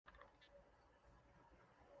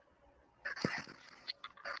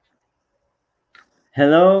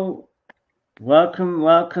Hello,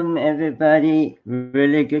 welcome everybody.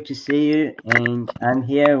 Really good to see you. And I'm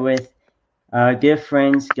here with our dear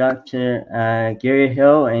friends, Dr. Gary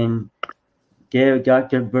Hill and dear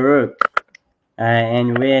Dr. Baruch.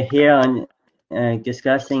 And we're here on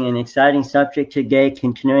discussing an exciting subject today,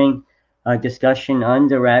 continuing our discussion on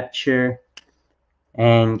the rapture.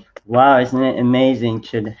 And wow, isn't it amazing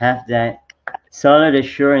to have that solid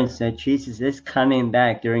assurance that Jesus is coming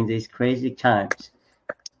back during these crazy times.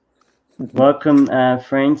 Welcome,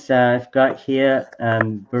 friends. I've got here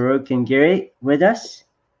Baruch and Gary with us.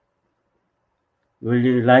 Would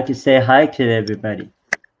you like to say hi to everybody?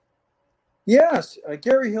 Yes,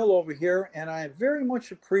 Gary Hill over here, and I very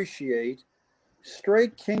much appreciate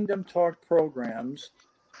straight Kingdom Talk programs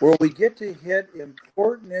where we get to hit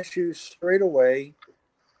important issues straight away,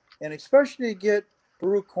 and especially to get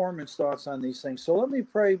Baruch Corman's thoughts on these things. So let me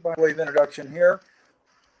pray by way of introduction here.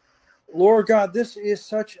 Lord God, this is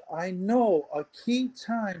such, I know, a key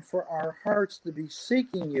time for our hearts to be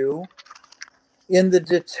seeking you in the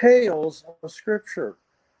details of Scripture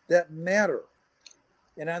that matter.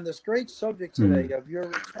 And on this great subject today of your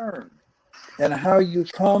return and how you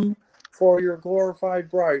come for your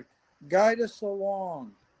glorified bride, guide us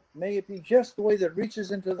along. May it be just the way that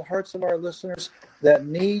reaches into the hearts of our listeners that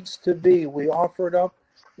needs to be. We offer it up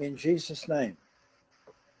in Jesus' name.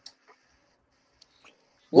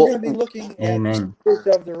 We're going to be looking at the subject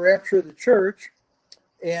of the rapture of the church.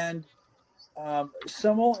 And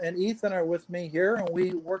Simmel and Ethan are with me here, and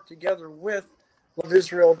we work together with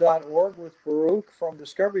LoveIsrael.org with Baruch from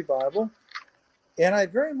Discovery Bible. And I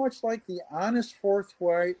very much like the honest,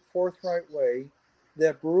 forthright way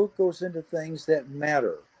that Baruch goes into things that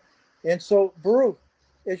matter. And so, Baruch,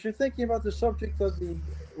 as you're thinking about the subject of the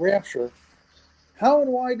rapture, how and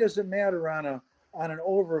why does it matter on an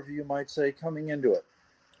overview, you might say, coming into it?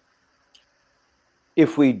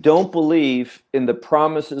 If we don't believe in the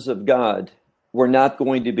promises of God, we're not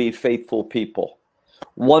going to be faithful people.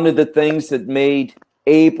 One of the things that made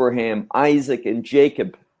Abraham, Isaac, and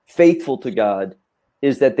Jacob faithful to God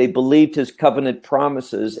is that they believed his covenant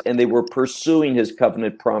promises and they were pursuing his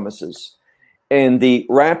covenant promises. And the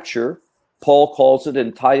rapture, Paul calls it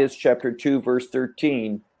in Titus chapter 2, verse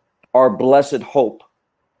 13, our blessed hope.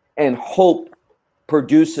 And hope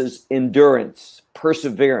produces endurance,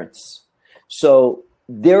 perseverance. So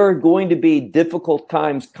there are going to be difficult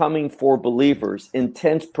times coming for believers,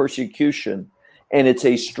 intense persecution, and it's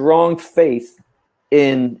a strong faith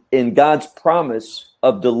in God's promise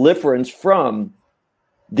of deliverance from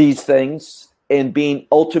these things and being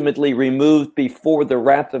ultimately removed before the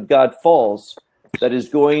wrath of God falls that is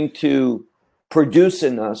going to produce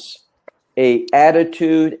in us an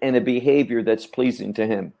attitude and a behavior that's pleasing to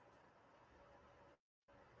him.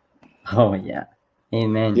 Oh, yeah.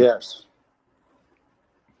 Amen. Yes.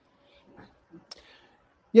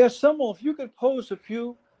 Yes, Simmel, if you could pose a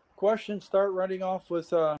few questions, start running off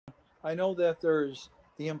with, I know that there's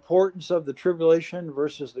the importance of the tribulation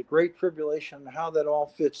versus the great tribulation, and how that all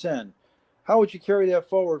fits in. How would you carry that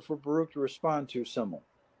forward for Baruch to respond to, Simmel?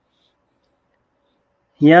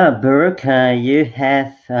 Yeah, Baruch, you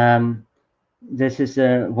have, this is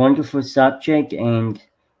a wonderful subject, and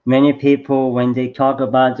many people, when they talk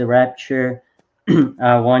about the rapture,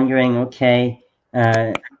 are wondering, okay,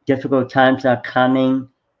 difficult times are coming,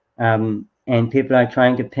 and people are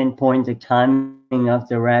trying to pinpoint the timing of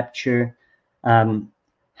the rapture.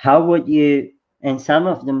 How would you, and some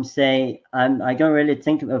of them say, I don't really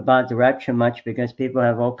think about the rapture much because people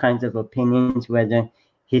have all kinds of opinions, whether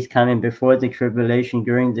he's coming before the tribulation,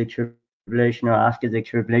 during the tribulation, or after the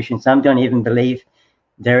tribulation. Some don't even believe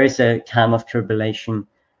there is a time of tribulation.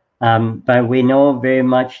 But we know very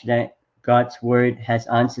much that God's word has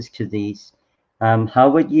answers to these. How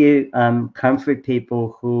would you comfort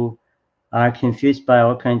people who are confused by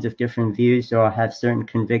all kinds of different views or have certain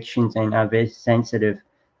convictions and are very sensitive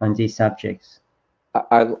on these subjects?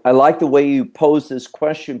 I like the way you pose this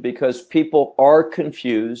question because people are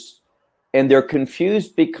confused, and they're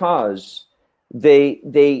confused because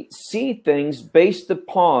they see things based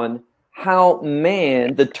upon how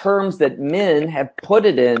the terms that men have put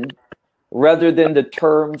it in, rather than the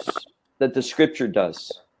terms that the scripture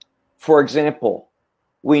does. For example,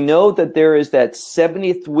 we know that there is that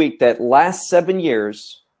 70th week, that last 7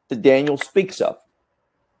 years that Daniel speaks of.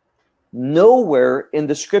 Nowhere in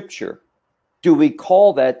the scripture do we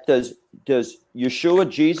call that, does Yeshua,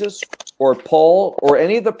 Jesus, or Paul, or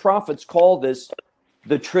any of the prophets call this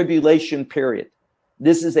the tribulation period.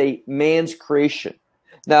 This is a man's creation.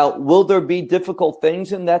 Now, will there be difficult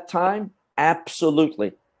things in that time?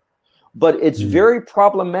 Absolutely. But it's very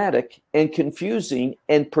problematic and confusing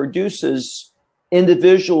and produces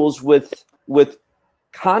individuals with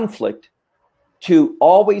conflict to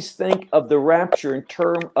always think of the rapture in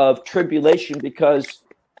terms of tribulation, because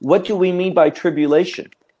what do we mean by tribulation?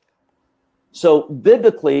 So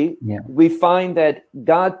biblically, we find that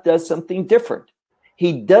God does something different.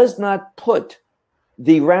 He does not put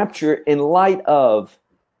the rapture in light of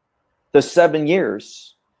the 7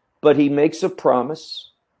 years, but he makes a promise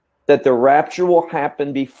that the rapture will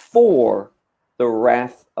happen before the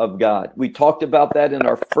wrath of God. We talked about that in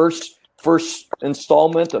our first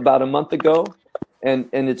installment about a month ago, and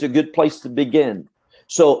it's a good place to begin.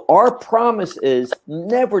 So our promise is,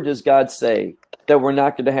 never does God say that we're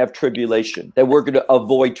not going to have tribulation, that we're going to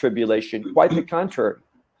avoid tribulation. Quite the contrary.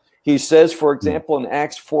 He says, for example, in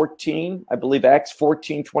Acts 14, I believe Acts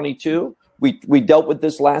 14:22, we dealt with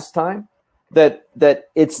this last time, that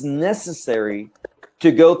it's necessary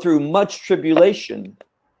to go through much tribulation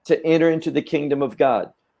to enter into the kingdom of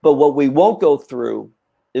God. But what we won't go through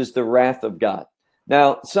is the wrath of God.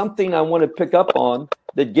 Now, something I want to pick up on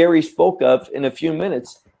that Gary spoke of in a few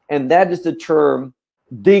minutes, and that is the term,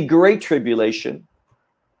 the Great Tribulation,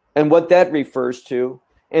 and what that refers to,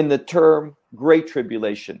 and the term Great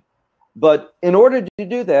Tribulation. But in order to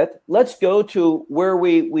do that, let's go to where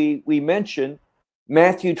we mentioned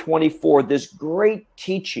Matthew 24, this great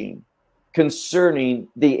teaching concerning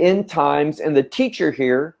the end times, and the teacher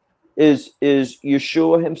here is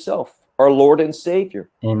Yeshua himself, our Lord and Savior,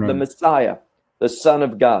 Amen. The Messiah, the Son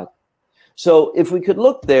of God. So if we could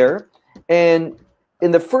look there, and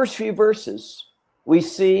in the first few verses, we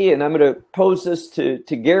see, and I'm going to pose this to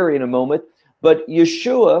Gary in a moment, but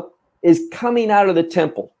Yeshua is coming out of the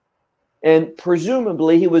temple. And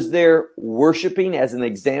presumably he was there worshiping as an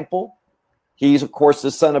example. He's, of course,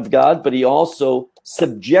 the Son of God, but he also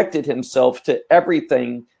subjected himself to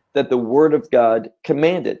everything that the Word of God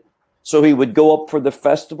commanded. So he would go up for the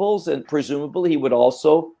festivals, and presumably he would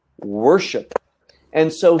also worship.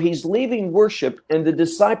 And so he's leaving worship, and the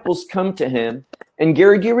disciples come to him. And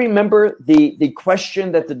Gary, do you remember the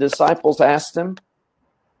question that the disciples asked him?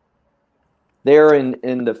 There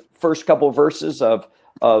in the first couple of verses of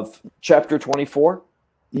chapter 24?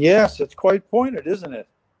 Yes, it's quite pointed, isn't it?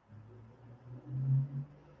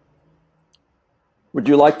 Would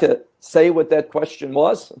you like to say what that question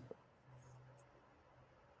was?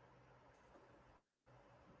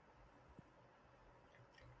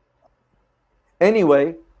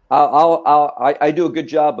 Anyway, I do a good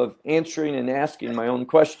job of answering and asking my own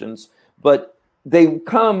questions, but they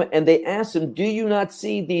come and they ask him, do you not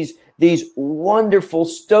see these wonderful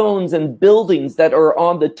stones and buildings that are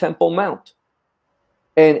on the Temple Mount?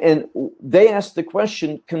 And they ask the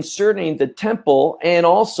question concerning the temple and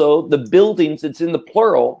also the buildings. It's in the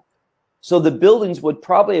plural. So the buildings would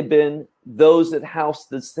probably have been those that housed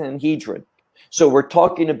the Sanhedrin. So we're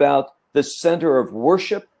talking about the center of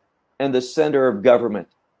worship and the center of government.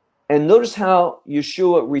 And notice how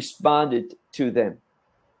Yeshua responded to them.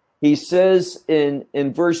 He says in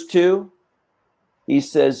verse 2, he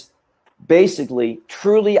says, basically,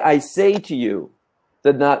 truly I say to you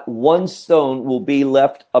that not one stone will be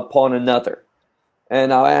left upon another.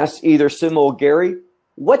 And I'll ask either Sim or Gary,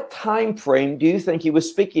 what time frame do you think he was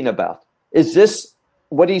speaking about? Is this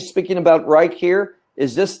what he's speaking about right here?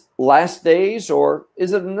 Is this last days, or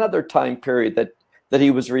is it another time period that he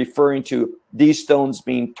was referring to these stones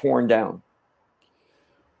being torn down?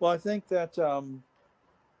 Well, I think that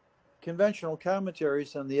conventional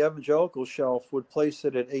commentaries on the evangelical shelf would place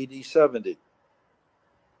it at AD 70.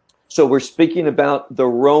 So we're speaking about the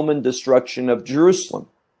Roman destruction of Jerusalem.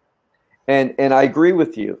 And I agree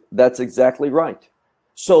with you. That's exactly right.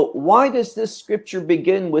 So why does this scripture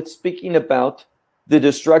begin with speaking about the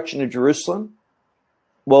destruction of Jerusalem?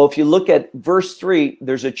 Well, if you look at verse 3,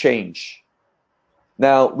 there's a change.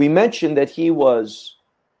 Now, we mentioned that he was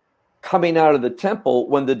coming out of the temple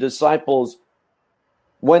when the disciples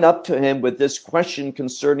went up to him with this question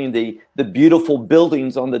concerning the beautiful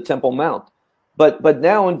buildings on the Temple Mount. But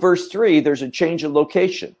now in verse 3, there's a change of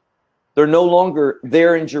location. They're no longer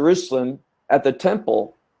there in Jerusalem at the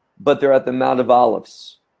temple, but they're at the Mount of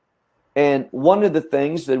Olives. And one of the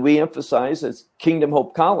things that we emphasize as Kingdom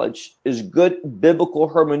Hope College is good biblical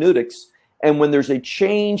hermeneutics. And when there's a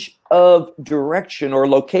change of direction or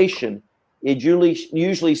location, it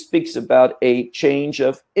usually speaks about a change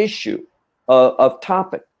of issue, of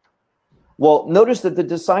topic. Well, notice that the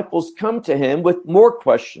disciples come to him with more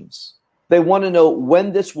questions. They want to know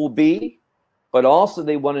when this will be, but also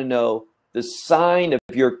they want to know the sign of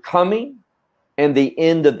your coming and the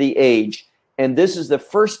end of the age. And this is the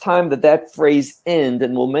first time that phrase end,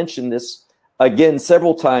 and we'll mention this again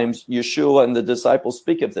several times, Yeshua and the disciples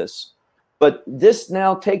speak of this. But this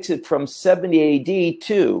now takes it from 70 AD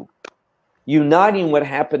to uniting what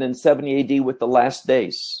happened in 70 AD with the last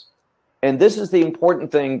days. And this is the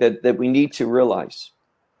important thing that we need to realize.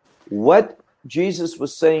 What Jesus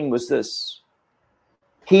was saying was this.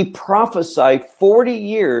 He prophesied 40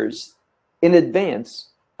 years in advance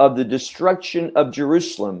of the destruction of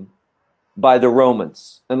Jerusalem by the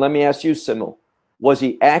Romans. And let me ask you, Simil, was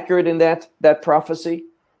he accurate in that prophecy?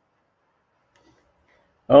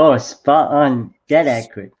 Oh, spot on, dead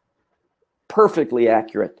accurate. Perfectly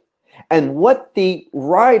accurate. And what the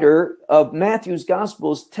writer of Matthew's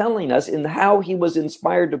gospel is telling us in how he was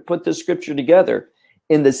inspired to put the scripture together,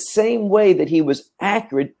 in the same way that he was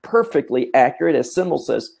accurate, perfectly accurate, as Simil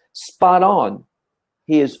says, spot on,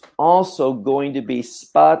 he is also going to be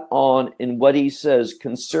spot on in what he says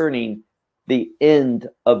concerning the end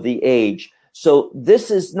of the age. So this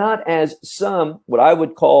is not as some, what I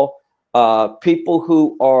would call people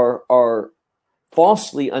who are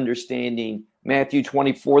falsely understanding Matthew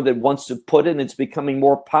 24 that wants to put it, and it's becoming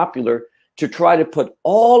more popular to try to put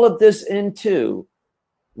all of this into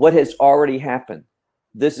what has already happened.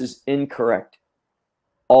 This is incorrect.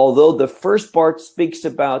 Although the first part speaks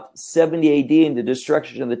about 70 AD and the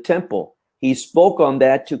destruction of the temple, he spoke on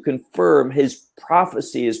that to confirm his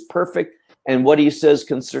prophecy is perfect, and what he says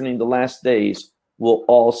concerning the last days will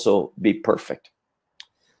also be perfect.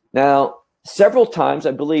 Now, several times,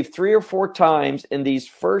 I believe 3 or 4 times in these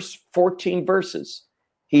first 14 verses,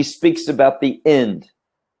 he speaks about the end.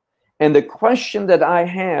 And the question that I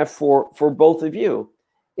have for both of you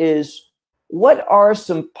is, what are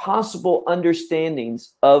some possible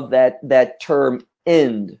understandings of that term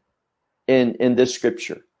end in this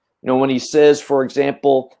scripture? You know, when he says, for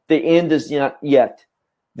example, the end is not yet.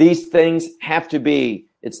 These things have to be.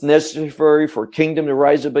 It's necessary for kingdom to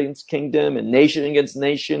rise against kingdom and nation against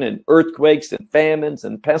nation and earthquakes and famines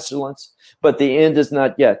and pestilence, but the end is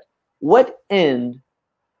not yet. What end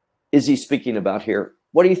is he speaking about here?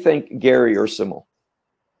 What do you think, Gary or Simil?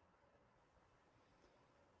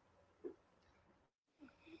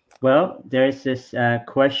 Well, there's this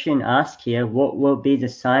question asked here, what will be the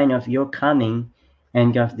sign of your coming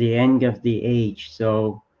and of the end of the age?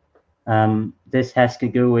 So this has to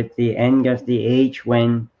do with the end of the age,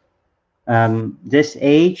 when this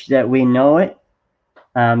age that we know it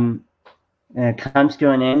comes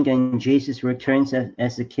to an end and Jesus returns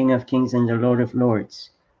as the King of Kings and the Lord of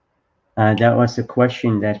Lords. That was the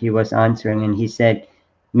question that he was answering, and he said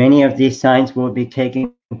many of these signs will be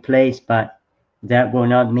taking place, but that will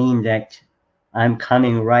not mean that I'm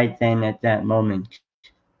coming right then at that moment.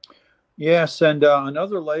 Yes, and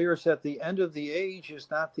another layer is that the end of the age is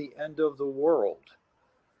not the end of the world.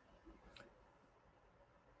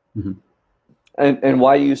 Mm-hmm. And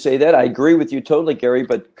why do you say that? I agree with you totally, Gary,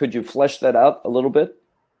 but could you flesh that out a little bit?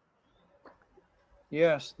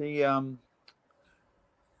 Yes, the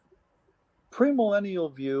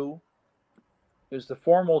premillennial view is the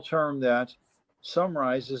formal term that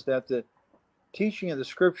summarizes that the teaching of the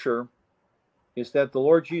scripture is that the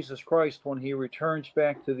Lord Jesus Christ, when he returns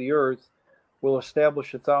back to the earth, will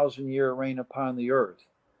establish a 1,000-year reign upon the earth.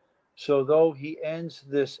 So though he ends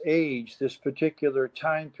this age, this particular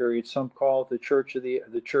time period, some call it the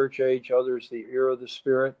church age, others the era of the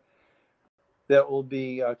Spirit, that will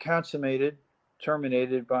be consummated,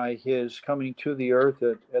 terminated by his coming to the earth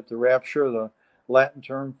at the rapture, the Latin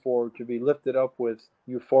term for to be lifted up with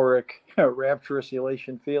euphoric, rapturous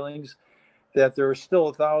elation feelings, that there is still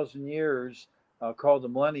 1,000 years called the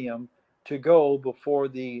millennium to go before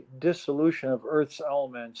the dissolution of Earth's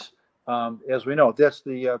elements, as we know. That's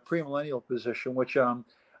the premillennial position, which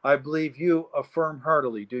I believe you affirm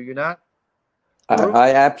heartily. Do you not?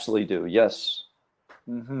 I absolutely do. Yes.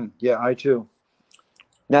 Mm-hmm. Yeah, I too.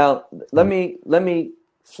 Now, let me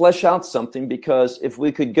flesh out something, because if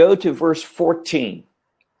we could go to verse 14,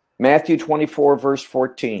 Matthew 24, verse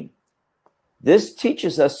 14, this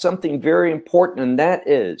teaches us something very important, and that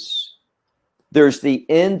is there's the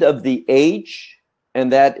end of the age,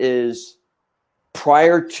 and that is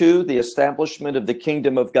prior to the establishment of the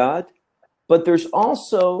kingdom of God. But there's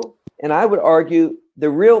also, and I would argue, the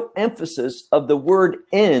real emphasis of the word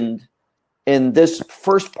end in this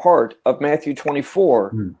first part of Matthew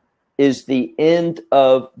 24 is the end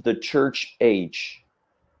of the church age.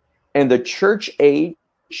 And the church age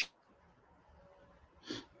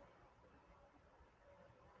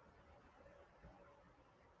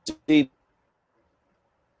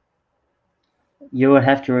You will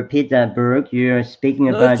have to repeat that, Baruch. You're speaking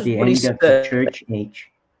about the end of the church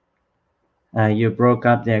age. You broke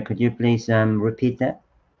up there. Could you please repeat that?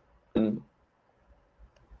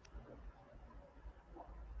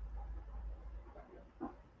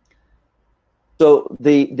 So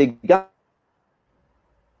the God.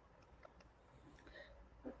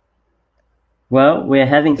 Well, we're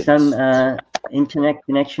having some internet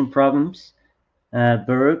connection problems.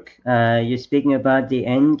 Baruch, you're speaking about the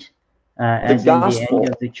end, as in the end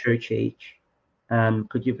of the church age.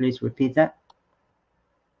 Could you please repeat that?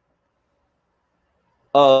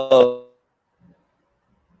 All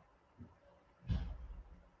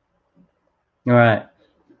right.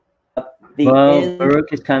 Well,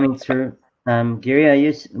 Baruch is coming through. Gary, are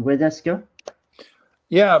you with us still?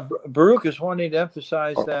 Yeah, Baruch is wanting to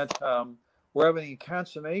emphasize that we're having a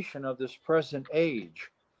consummation of this present age,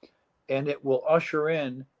 and it will usher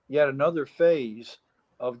in yet another phase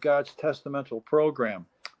of God's testamental program.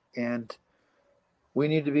 And we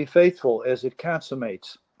need to be faithful as it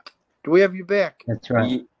consummates. Do we have you back? That's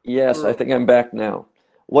right. Yes, Baruch. I think I'm back now.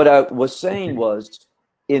 What I was saying was,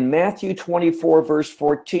 in Matthew 24, verse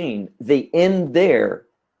 14, the end there,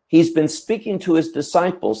 he's been speaking to his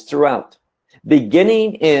disciples throughout,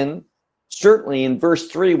 beginning in, certainly in verse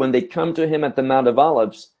 3, when they come to him at the Mount of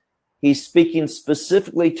Olives, he's speaking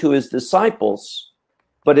specifically to his disciples,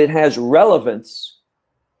 but it has relevance,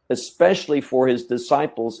 especially for his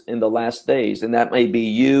disciples in the last days. And that may be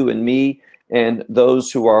you and me and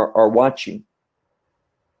those who are watching.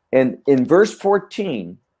 And in verse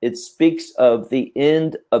 14, it speaks of the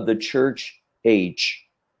end of the church age.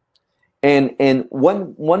 And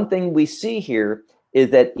one thing we see here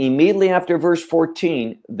is that immediately after verse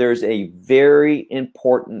 14, there's a very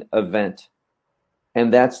important event.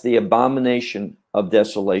 And that's the abomination of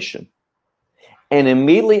desolation. And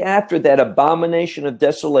immediately after that abomination of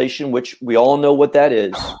desolation, which we all know what that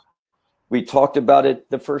is, we talked about it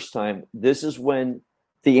the first time. This is when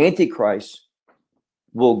the Antichrist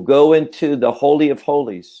will go into the Holy of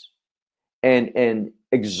Holies and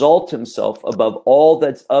exalt himself above all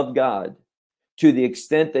that's of God, to the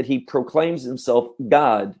extent that he proclaims himself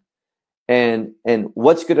God. And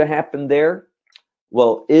what's going to happen there?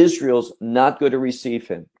 Well, Israel's not going to receive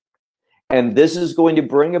him. And this is going to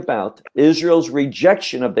bring about Israel's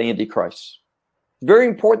rejection of the Antichrist. Very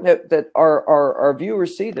important that our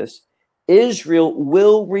viewers see this. Israel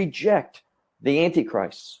will reject the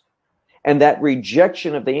Antichrist. And that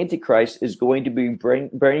rejection of the Antichrist is going to be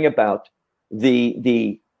bring about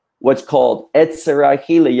the what's called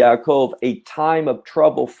Etzerahila Yaakov, a time of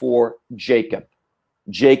trouble for Jacob.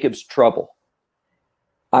 Jacob's trouble.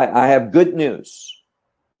 I have good news.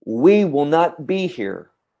 We will not be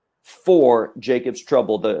here for Jacob's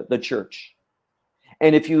trouble, the church.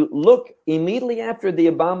 And if you look immediately after the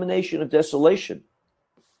abomination of desolation,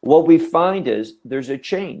 what we find is there's a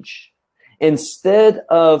change. Instead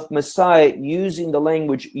of Messiah using the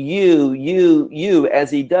language you,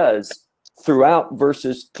 as he does throughout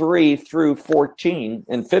verses 3 through 14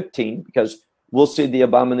 and 15, because we'll see the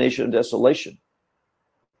abomination of desolation.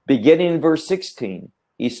 Beginning in verse 16,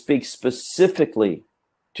 he speaks specifically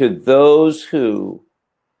to those who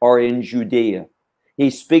are in Judea. He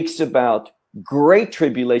speaks about great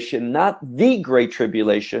tribulation, not the great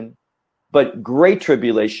tribulation, but great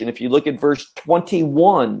tribulation. If you look at verse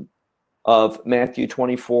 21 of Matthew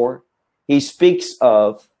 24, he speaks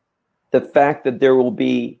of the fact that there will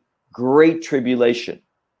be great tribulation.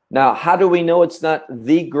 Now, how do we know it's not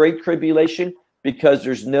the great tribulation? Because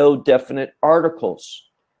there's no definite articles.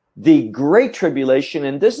 The great tribulation,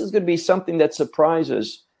 and this is going to be something that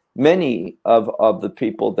surprises many of the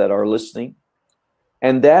people that are listening,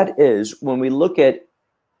 and that is when we look at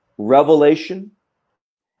Revelation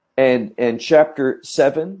and chapter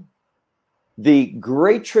 7, the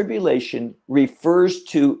great tribulation refers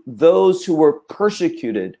to those who were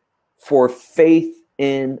persecuted for faith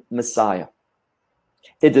in Messiah.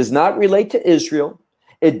 It does not relate to Israel.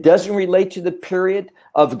 It doesn't relate to the period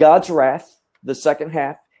of God's wrath, the second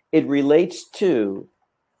half. It relates to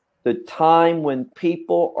the time when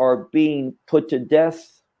people are being put to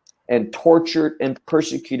death and tortured and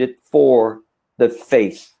persecuted for the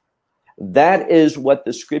faith. That is what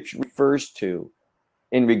the scripture refers to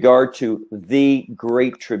in regard to the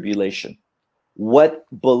great tribulation, what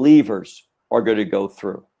believers are going to go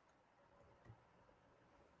through.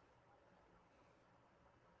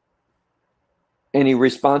 Any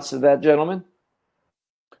response to that, gentlemen?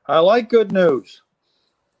 I like good news.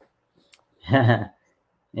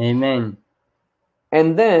 Amen.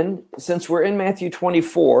 And then, since we're in Matthew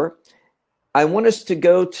 24, I want us to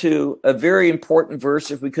go to a very important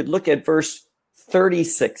verse. If we could look at verse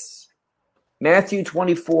 36. Matthew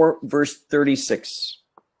 24, verse 36.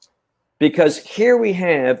 Because here we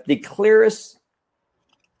have the clearest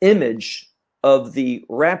image of the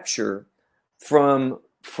rapture from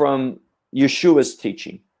Yeshua's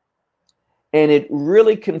teaching. And it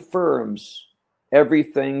really confirms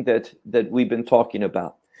everything that we've been talking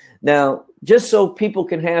about. Now, just so people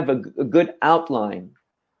can have a good outline,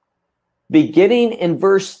 beginning in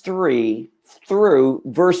verse 3 through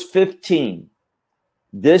verse 15,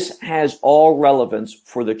 this has all relevance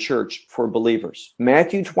for the church, for believers.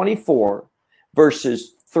 Matthew 24,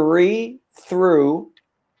 verses 3 through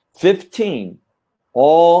 15,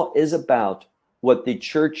 all is about what the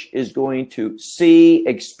church is going to see,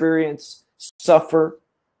 experience, suffer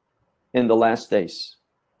in the last days.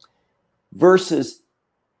 Verses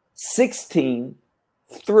 16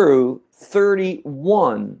 through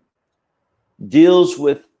 31 deals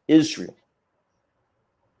with Israel.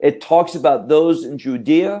 It talks about those in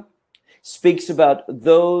Judea, speaks about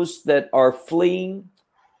those that are fleeing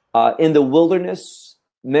in the wilderness,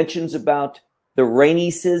 mentions about the rainy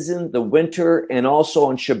season, the winter, and also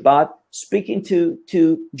on Shabbat, speaking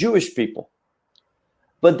to Jewish people.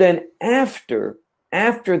 But then after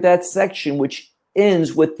that section, which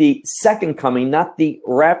ends with the second coming, not the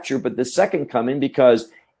rapture, but the second coming, because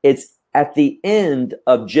it's at the end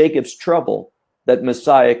of Jacob's trouble that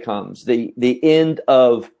Messiah comes, the end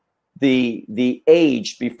of the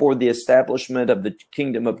age before the establishment of the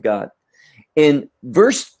kingdom of God. In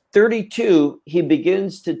verse 32, he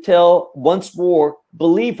begins to tell once more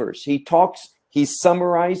believers. He's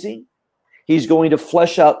summarizing. He's going to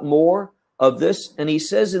flesh out more of this. And he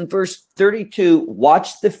says in verse 32,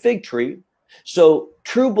 watch the fig tree. So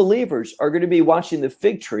true believers are going to be watching the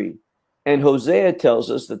fig tree. And Hosea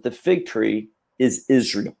tells us that the fig tree is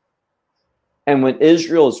Israel. And when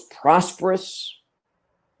Israel is prosperous,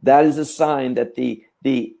 that is a sign that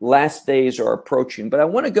the last days are approaching. But I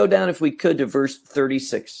want to go down, if we could, to verse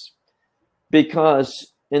 36.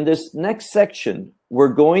 Because in this next section, we're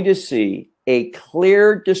going to see a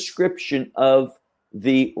clear description of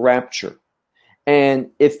the rapture. And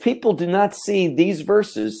if people do not see these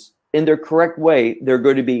verses in their correct way, they're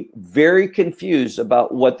going to be very confused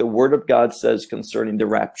about what the Word of God says concerning the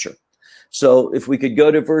rapture. So if we could go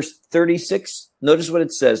to verse 36, notice what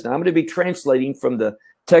it says. Now I'm going to be translating from the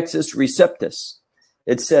Textus Receptus.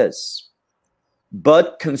 It says,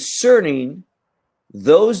 but concerning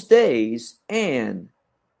those days and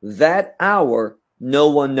that hour, no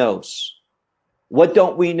one knows. What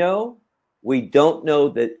don't we know? We don't know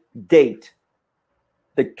the date,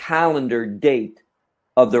 the calendar date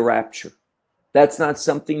of the rapture. That's not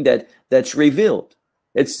something that's revealed.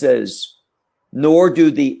 It says, nor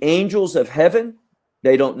do the angels of heaven,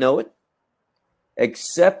 they don't know it,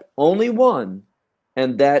 except only one,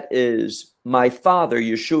 and that is my Father.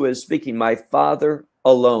 Yeshua is speaking, my Father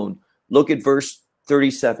alone. Look at verse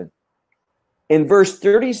 37. In verse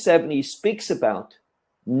 37, he speaks about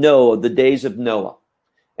Noah, the days of Noah.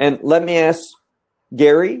 And let me ask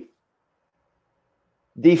Gary,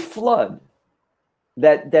 the flood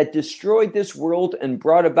that destroyed this world and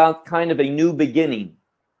brought about kind of a new beginning,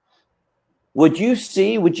 would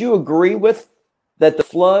you agree with that the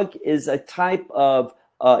flood is a type of,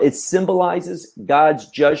 it symbolizes God's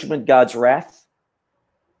judgment, God's wrath?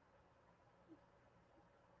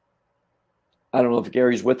 I don't know if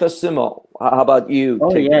Gary's with us. Simo, how about you?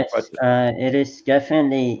 Oh, yes. It is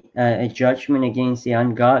definitely a judgment against the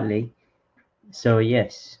ungodly. So,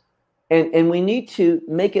 yes. And we need to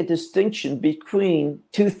make a distinction between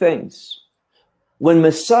two things. When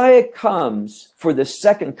Messiah comes for the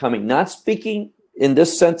second coming, not speaking in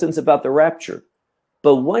this sentence about the rapture,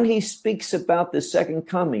 but when he speaks about the second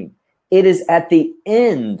coming, it is at the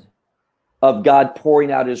end of God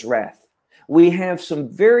pouring out his wrath. We have some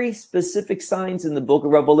very specific signs in the book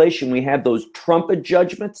of Revelation. We have those trumpet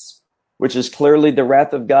judgments, which is clearly the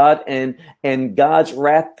wrath of God, and God's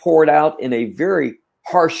wrath poured out in a very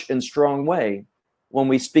harsh and strong way when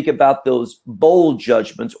we speak about those bowl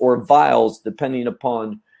judgments or vials, depending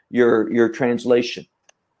upon your translation.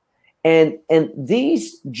 And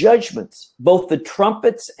these judgments, both the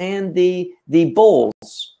trumpets and the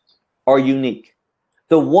bowls, are unique.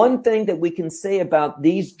 The one thing that we can say about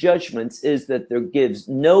these judgments is that there gives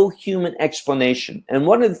no human explanation. And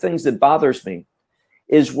one of the things that bothers me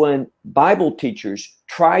is when Bible teachers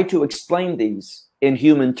try to explain these in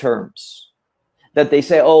human terms. That they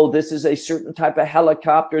say, oh, this is a certain type of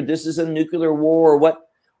helicopter, this is a nuclear war, or what.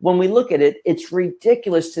 When we look at it, it's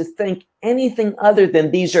ridiculous to think anything other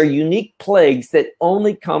than these are unique plagues that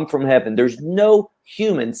only come from heaven. There's no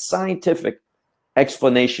human scientific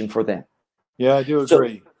explanation for them. Yeah, I do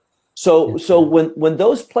agree. So when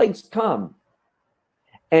those plagues come,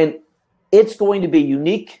 and it's going to be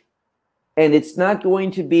unique, and it's not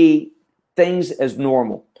going to be things as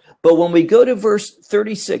normal. But when we go to verse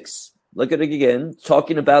 36, Look at it again,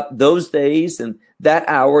 talking about those days and that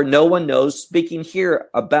hour. No one knows. Speaking here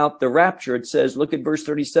about the rapture, it says, look at verse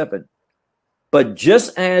 37. But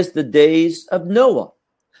just as the days of Noah,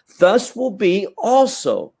 thus will be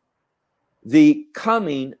also the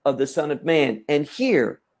coming of the Son of Man. And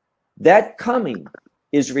here, that coming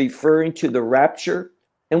is referring to the rapture,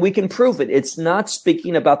 and we can prove it. It's not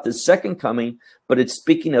speaking about the second coming, but it's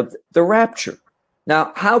speaking of the rapture.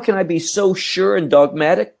 Now, how can I be so sure and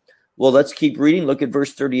dogmatic? Well, let's keep reading. Look at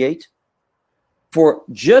verse 38. For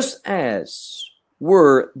just as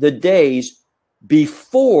were the days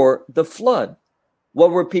before the flood,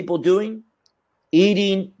 what were people doing?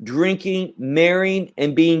 Eating, drinking, marrying,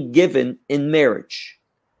 and being given in marriage.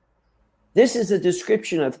 This is a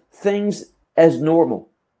description of things as normal.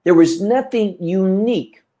 There was nothing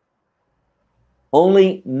unique.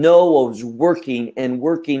 Only Noah was working and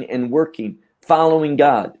working and working, following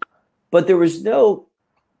God. But there was no,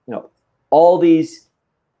 all these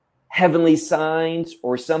heavenly signs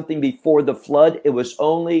or something before the flood. It was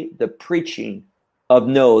only the preaching of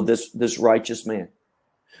Noah, this righteous man.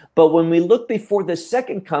 But when we look before the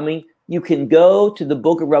second coming, you can go to the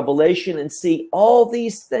book of Revelation and see all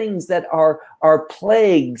these things that are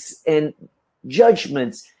plagues and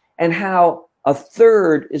judgments, and how a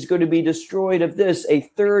third is going to be destroyed of this, a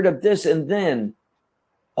third of this, and then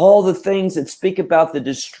all the things that speak about the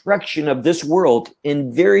destruction of this world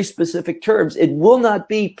in very specific terms. It will not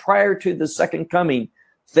be prior to the second coming,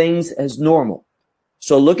 things as normal.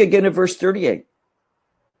 So look again at verse 38.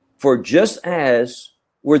 For just as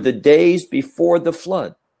were the days before the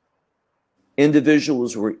flood,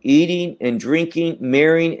 individuals were eating and drinking,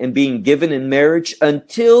 marrying, and being given in marriage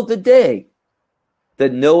until the day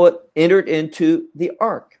that Noah entered into the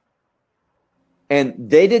ark. And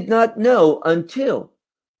they did not know until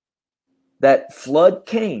that flood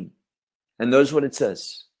came. And notice what it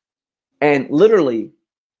says. And literally,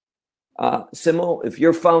 Simo, if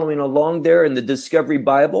you're following along there in the Discovery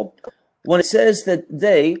Bible, when it says that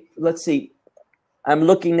they, let's see, I'm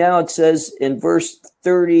looking now, it says in verse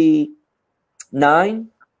 39,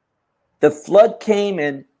 the flood came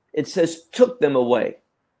and it says took them away.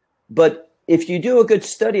 But if you do a good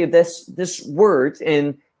study of this word,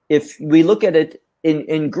 and if we look at it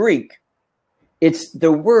in Greek, it's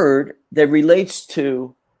the word that relates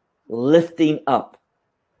to lifting up.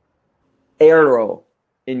 Aero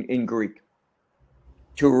in Greek.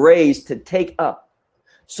 To raise, to take up.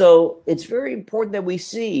 So it's very important that we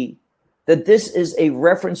see that this is a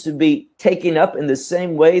reference to be taken up in the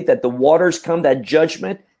same way that the waters come, that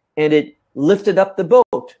judgment, and it lifted up the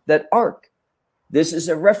boat, that ark. This is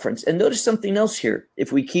a reference. And notice something else here.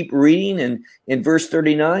 If we keep reading in verse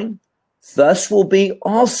 39, thus will be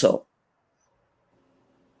also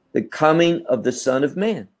the coming of the Son of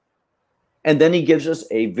Man. And then he gives us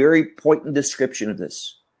a very poignant description of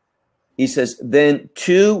this. He says, then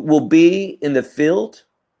two will be in the field.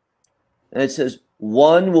 And it says,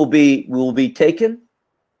 one will be taken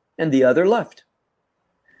and the other left.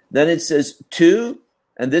 Then it says two,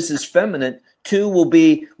 and this is feminine, two will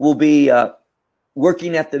be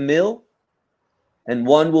working at the mill, and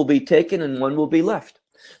one will be taken and one will be left.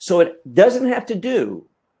 So it doesn't have to do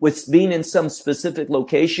with being in some specific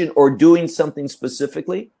location or doing something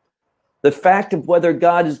specifically. The fact of whether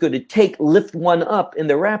God is going to lift one up in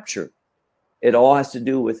the rapture, it all has to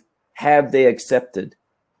do with, have they accepted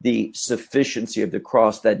the sufficiency of the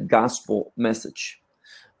cross, that gospel message?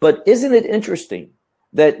 But isn't it interesting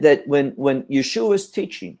that when Yeshua is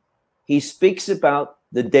teaching, he speaks about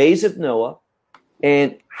the days of Noah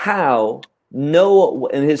and how Noah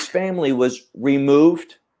and his family was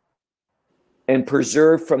removed and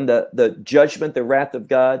preserved from the judgment, the wrath of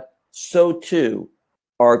God, so too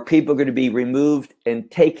are people going to be removed and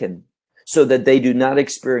taken so that they do not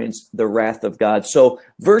experience the wrath of God. So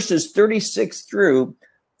verses 36 through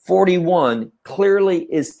 41 clearly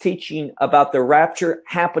is teaching about the rapture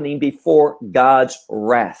happening before God's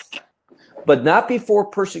wrath, but not before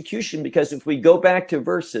persecution, because if we go back to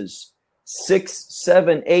verses 6,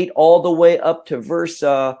 7, 8, all the way up to verse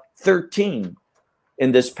 13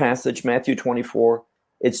 in this passage, Matthew 24,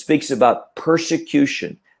 it speaks about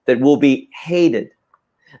persecution, that will be hated,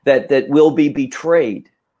 that will be betrayed,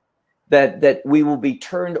 that we will be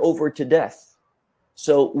turned over to death.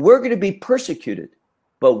 So we're going to be persecuted,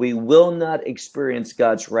 but we will not experience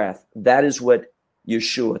God's wrath. That is what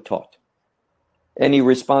Yeshua taught. Any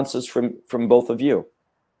responses from both of you?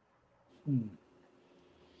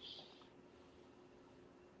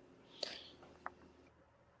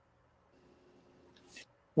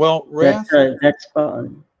 Well, wrath. That's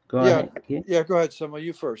fine. Go ahead. Yeah, go ahead, Simo.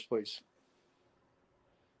 You first, please.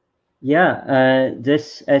 Yeah,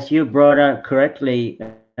 this, as you brought up correctly,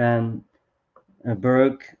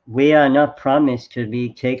 Baruch, we are not promised to be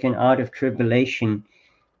taken out of tribulation.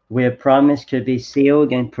 We are promised to be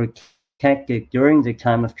sealed and protected during the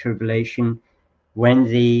time of tribulation, when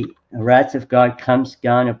the wrath of God comes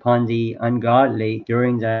down upon the ungodly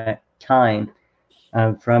during that time,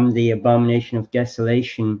 from the abomination of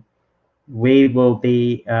desolation. We will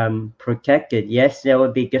be protected. Yes, there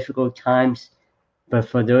will be difficult times, but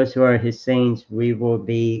for those who are his saints, we will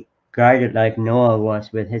be guarded like Noah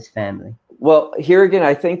was with his family. Well, here again,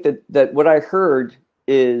 I think that what I heard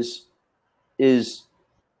is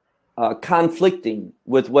conflicting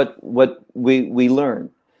with what we learn,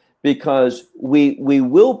 because we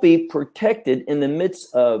will be protected in the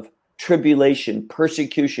midst of tribulation,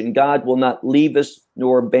 persecution. God will not leave us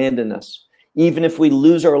nor abandon us. Even if we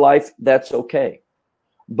lose our life, that's okay.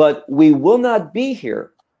 But we will not be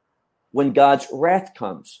here when God's wrath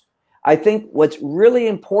comes. I think what's really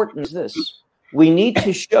important is this. We need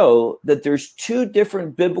to show that there's two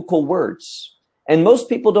different biblical words. And most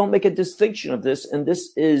people don't make a distinction of this, and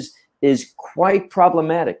this is quite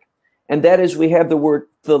problematic. And that is, we have the word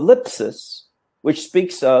thlipsis, which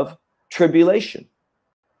speaks of tribulation.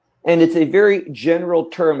 And it's a very general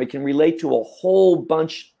term. It can relate to a whole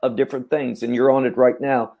bunch of different things, and you're on it right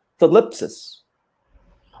now, thlipsis.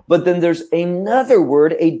 But then there's another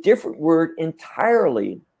word, a different word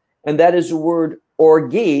entirely, and that is the word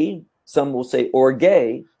orgi. Some will say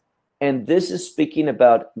orge, and this is speaking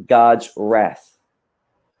about God's wrath.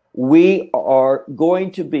 We are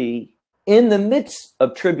going to be in the midst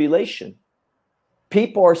of tribulation.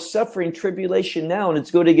 People are suffering tribulation now, and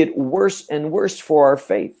it's going to get worse and worse for our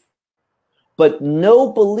faith. But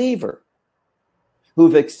no believer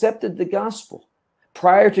who've accepted the gospel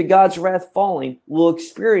prior to God's wrath falling will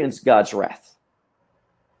experience God's wrath.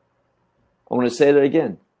 I want to say that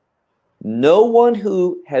again. No one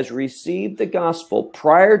who has received the gospel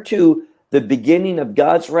prior to the beginning of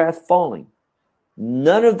God's wrath falling,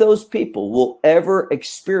 none of those people will ever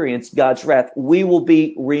experience God's wrath. We will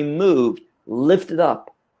be removed, lifted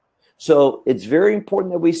up. So it's very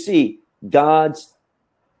important that we see God's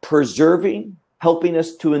preserving, helping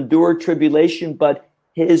us to endure tribulation, but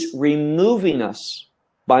his removing us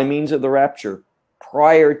by means of the rapture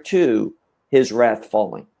prior to his wrath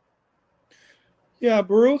falling. Yeah,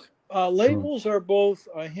 Baruch, labels are both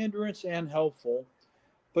a hindrance and helpful,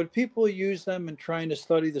 but people use them in trying to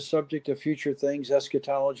study the subject of future things,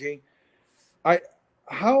 eschatology.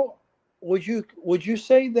 How would you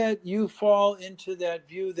say that you fall into that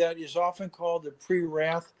view that is often called the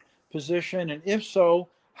pre-wrath position? And if so,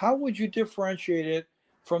 how would you differentiate it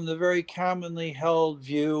from the very commonly held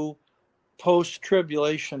view,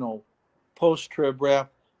 post-tribulational, post-trib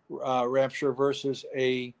rapture versus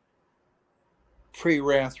a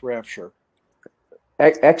pre-wrath rapture?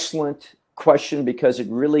 Excellent question, because it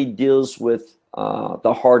really deals with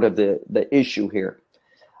the heart of the issue here.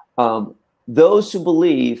 Those who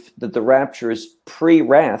believe that the rapture is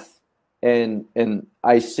pre-wrath, and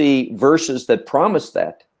I see verses that promise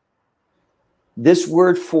that. This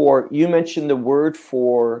word for, you mentioned the word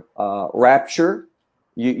for rapture,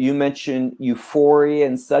 you mentioned euphoria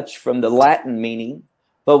and such from the Latin meaning,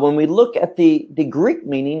 but when we look at the Greek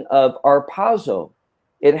meaning of arpazo,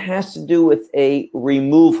 it has to do with a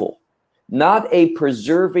removal, not a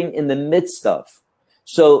preserving in the midst of.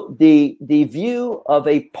 So the view of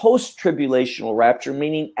a post-tribulational rapture,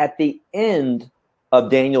 meaning at the end of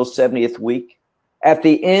Daniel's 70th week, at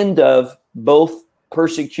the end of both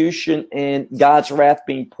persecution and God's wrath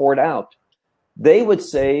being poured out, they would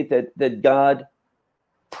say that God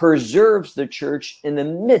preserves the church in the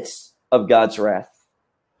midst of God's wrath.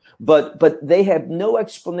 But they have no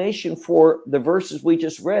explanation for the verses we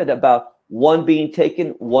just read about one being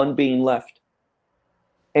taken, one being left.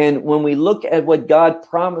 And when we look at what God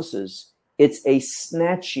promises, it's a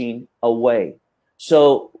snatching away.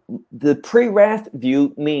 So the pre-wrath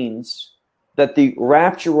view means that the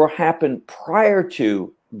rapture will happen prior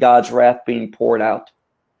to God's wrath being poured out.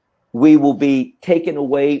 We will be taken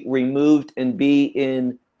away, removed, and be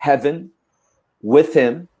in heaven with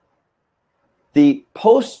him. The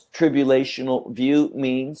post-tribulational view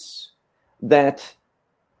means that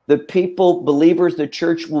the people, believers, the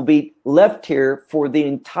church will be left here for the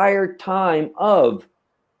entire time of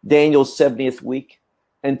Daniel's 70th week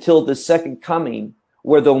until the second coming,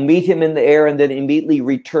 where they'll meet him in the air and then immediately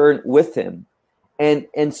return with him.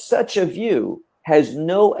 And such a view has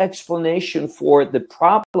no explanation for the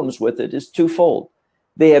problems with it. Is twofold.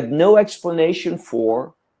 They have no explanation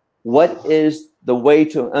for what is the way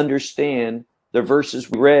to understand the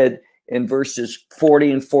verses we read in verses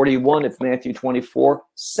 40 and 41 of Matthew 24.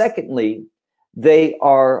 Secondly, they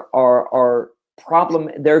are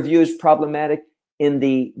their view is problematic in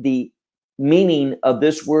the meaning of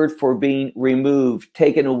this word for being removed,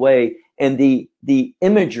 taken away, and the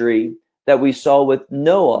imagery that we saw with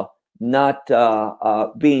Noah not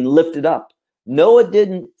being lifted up. Noah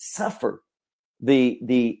didn't suffer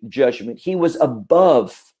the judgment. He was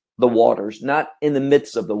above the waters, not in the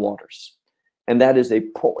midst of the waters. And that is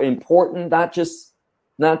important, not just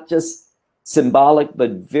symbolic,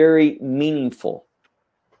 but very meaningful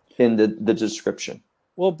in the description.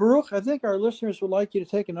 Well, Baruch, I think our listeners would like you to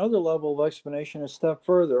take another level of explanation a step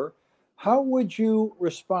further. How would you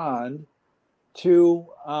respond to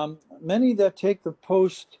many that take the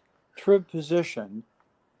post-trib position,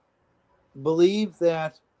 believe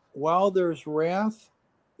that while there's wrath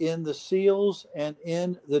in the seals and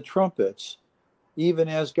in the trumpets, even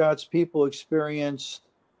as God's people experienced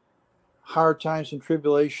hard times and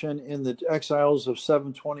tribulation in the exiles of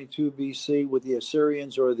 722 BC with the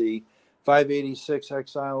Assyrians, or the 586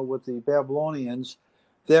 exile with the Babylonians,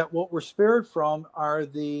 that what we're spared from are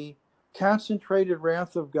the concentrated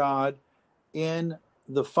wrath of God in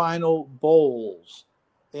the final bowls.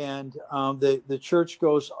 And the church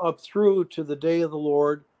goes up through to the day of the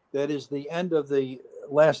Lord, that is the end of the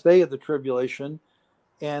last day of the tribulation,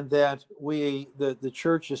 and that the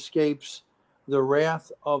church escapes the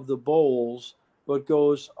wrath of the bowls, but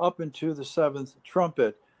goes up into the seventh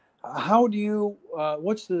trumpet. How do you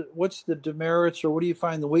what's the demerits, or what do you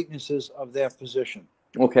find the weaknesses of that position?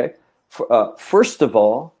 Okay. First of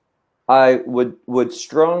all, I would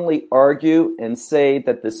strongly argue and say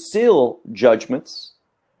that the seal judgments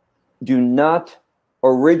do not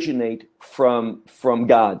originate from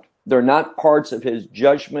God. They're not parts of his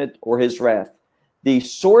judgment or his wrath. The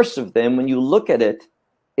source of them, when you look at it,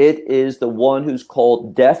 it is the one who's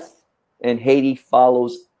called death, and Hades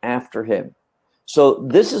follows after him. So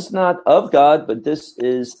this is not of God, but this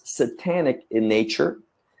is satanic in nature.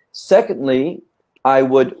 Secondly, I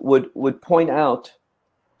would point out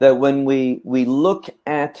that when we look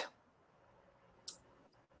at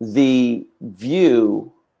the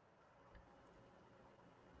view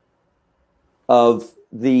of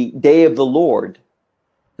the day of the Lord,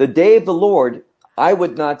 I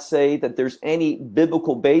would not say that there's any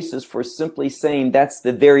biblical basis for simply saying that's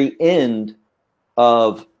the very end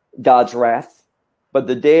of God's wrath, but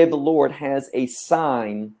the day of the Lord has a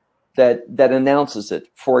sign that announces it.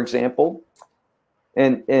 For example,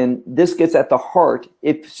 and this gets at the heart.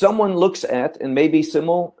 If someone looks at, and maybe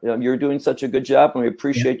Simul, you're doing such a good job, and we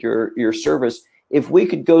appreciate your service. If we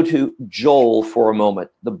could go to Joel for a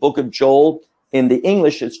moment, the book of Joel, in the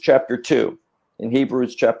English it's chapter 2. In Hebrew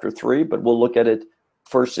it's chapter 3, but we'll look at it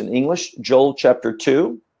first in English. Joel chapter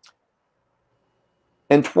 2.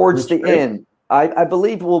 And towards the end, I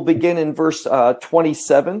believe we'll begin in verse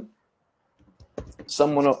 27.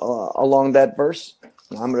 Someone along that verse.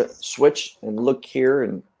 I'm going to switch and look here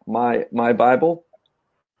in my Bible.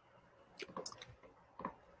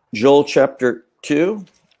 Joel chapter 2.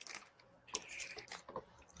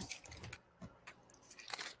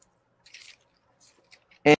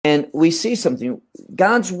 And we see something.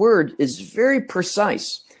 God's word is very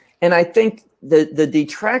precise. And I think the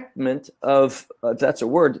detractment of, if that's a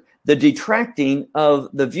word, the detracting of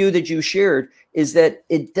the view that you shared is that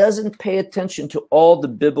it doesn't pay attention to all the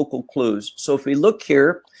biblical clues. So if we look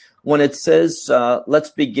here, when it says,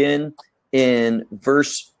 let's begin in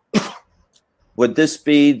verse, would this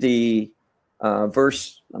be the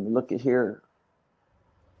verse, let me look at here.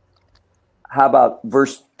 How about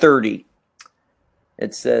verse 30?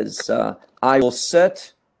 It says, I will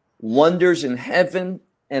set wonders in heaven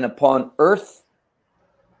and upon earth,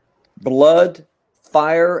 blood,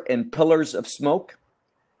 fire, and pillars of smoke.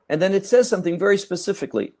 And then it says something very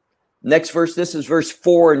specifically. Next verse, this is verse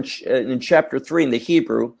 4 in chapter 3 in the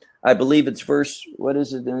Hebrew. I believe it's verse, what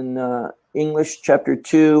is it in English? Chapter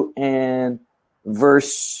 2 and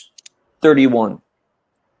verse 31.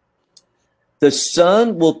 The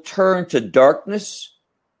sun will turn to darkness,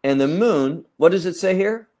 and the moon, what does it say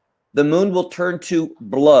here? The moon will turn to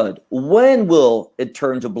blood. When will it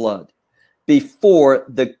turn to blood? Before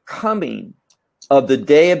the coming of the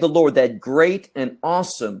day of the Lord, that great and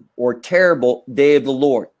awesome or terrible day of the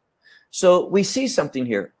Lord. So we see something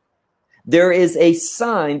here. There is a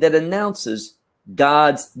sign that announces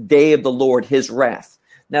God's day of the Lord, his wrath.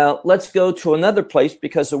 Now, let's go to another place,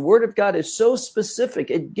 because the word of God is so specific.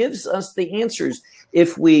 It gives us the answers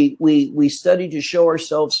if we study to show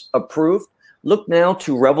ourselves approved. Look now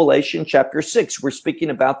to Revelation chapter 6. We're speaking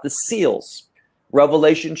about the seals.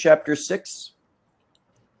 Revelation chapter 6.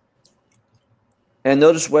 And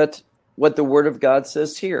notice what what the Word of God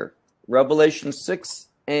says here. Revelation 6,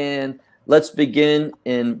 and let's begin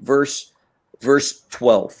in verse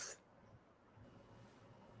 12.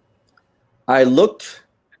 I looked,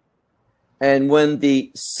 and when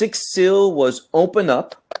the sixth seal was opened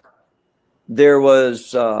up, there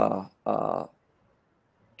was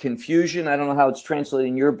confusion. I don't know how it's translated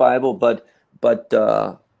in your Bible, but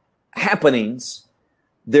happenings.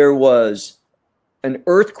 There was an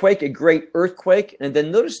earthquake, a great earthquake, and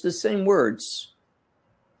then notice the same words.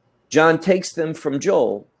 John takes them from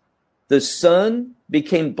Joel. The sun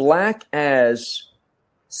became black as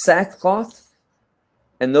sackcloth,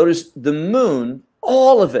 and notice the moon,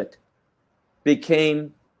 all of it,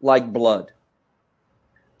 became like blood.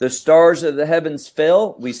 The stars of the heavens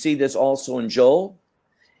fell. We see this also in Joel,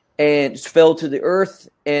 and fell to the earth,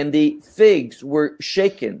 and the figs were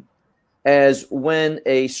shaken as when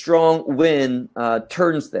a strong wind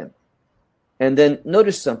turns them. And then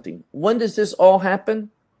notice something. When does this all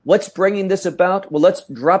happen? What's bringing this about? Well, let's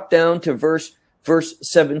drop down to verse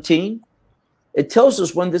 17. It tells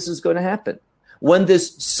us when this is going to happen. When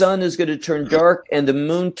this sun is going to turn dark and the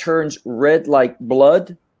moon turns red like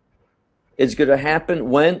blood, it's going to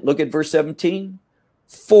happen when? Look at verse 17.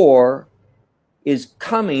 For is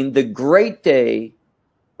coming the great day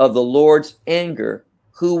of the Lord's anger.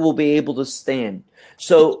 Who will be able to stand?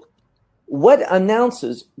 So what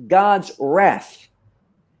announces God's wrath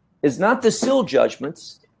is not the seal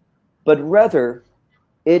judgments, but rather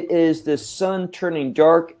it is the sun turning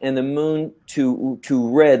dark and the moon to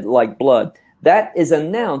red like blood. That is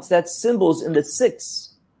announced, that symbol's in the 6th.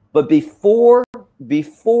 But before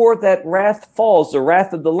that wrath falls, the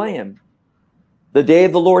wrath of the Lamb, the day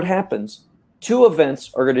of the Lord happens, 2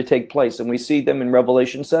 events are going to take place, and we see them in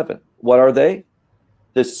Revelation 7. What are they?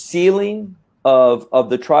 The sealing of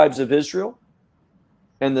the tribes of Israel.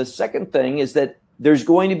 And the second thing is that there's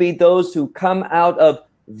going to be those who come out of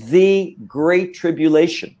the great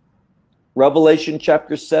tribulation. Revelation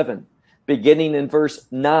chapter 7, beginning in verse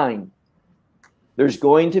 9. There's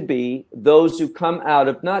going to be those who come out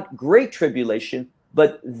of not great tribulation,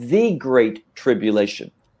 but the great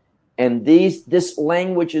tribulation. And this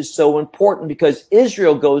language is so important because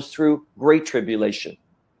Israel goes through great tribulation.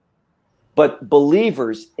 But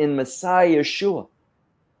believers in Messiah Yeshua,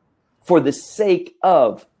 for the sake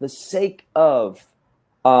of,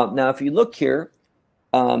 now if you look here,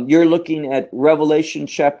 you're looking at Revelation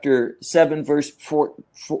chapter 7, verse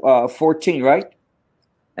 14, right?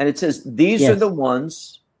 And it says, these are the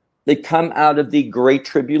ones that come out of the great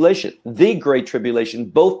tribulation. The great tribulation.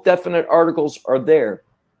 Both definite articles are there,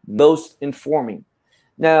 most informing.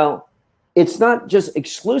 Now, it's not just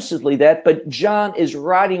exclusively that, but John is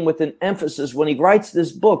writing with an emphasis. When he writes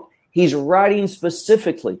this book, he's writing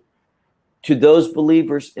specifically to those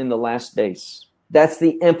believers in the last days. That's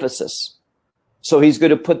the emphasis. So he's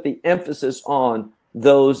going to put the emphasis on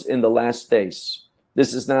those in the last days.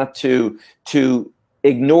 This is not to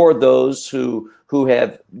ignore those who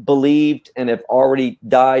have believed and have already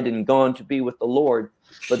died and gone to be with the Lord,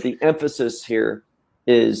 but the emphasis here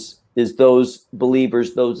is those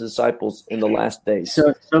believers, those disciples in the last days.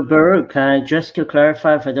 So Baruch, just to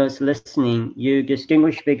clarify for those listening, you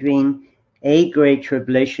distinguish between a great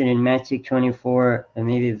tribulation in Matthew 24, and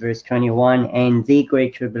maybe verse 21, and the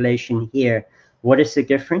great tribulation here. What is the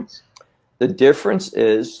difference? The difference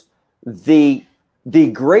is the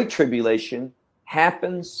great tribulation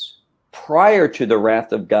happens prior to the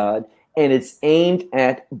wrath of God, and it's aimed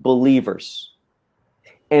at believers.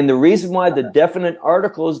 And the reason why the definite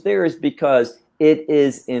article is there is because it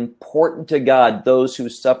is important to God, those who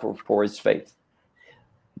suffer for his faith.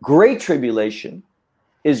 Great tribulation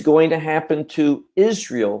is going to happen to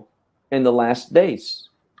Israel in the last days.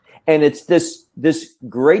 And it's this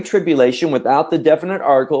great tribulation without the definite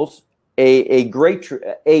articles, or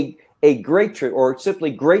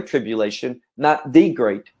simply great tribulation, not the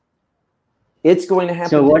great. It's going to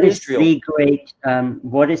happen so what to is Israel.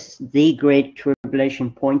 What is the great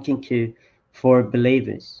tribulation pointing to for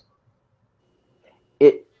believers?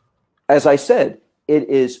 As I said, it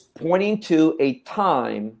is pointing to a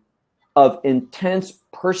time of intense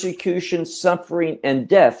persecution, suffering, and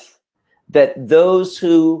death that those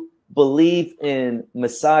who believe in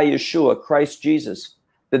Messiah Yeshua, Christ Jesus,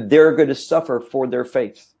 that they're going to suffer for their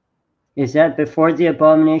faith. Is that before the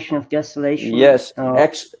abomination of desolation? Yes.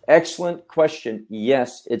 Excellent question.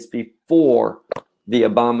 Yes, it's before the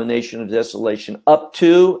abomination of desolation, up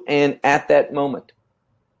to and at that moment.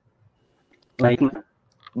 But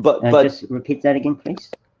just repeat that again,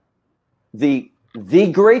 please. The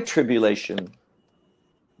great tribulation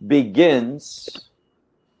begins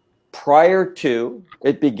prior to,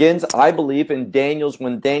 it begins, I believe, when Daniel's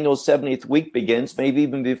 70th week begins, maybe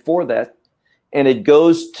even before that, and it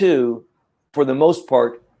goes to, for the most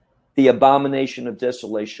part, the abomination of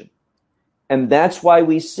desolation. And that's why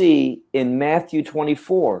we see in Matthew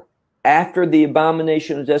 24, after the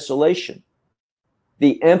abomination of desolation,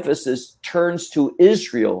 the emphasis turns to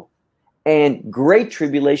Israel, and great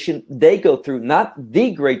tribulation, they go through, not the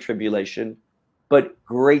great tribulation, but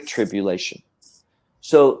great tribulation.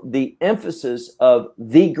 So the emphasis of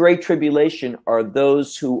the great tribulation are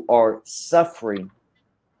those who are suffering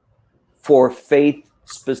for faith,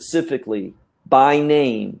 specifically by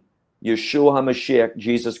name, Yeshua HaMashiach,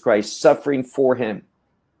 Jesus Christ, suffering for him.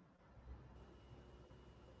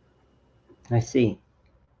 I see.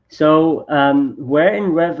 So we're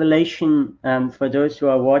in Revelation, for those who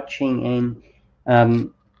are watching,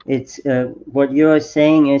 and it's what you are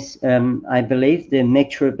saying is, I believe, the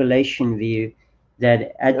mid-tribulation view,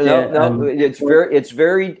 that at it's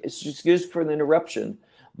very, excuse for the interruption,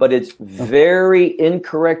 but it's very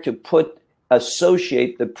incorrect to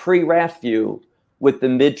associate the pre-wrath view with the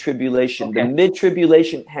mid-tribulation. Okay. The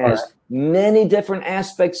mid-tribulation has many different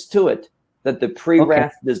aspects to it that the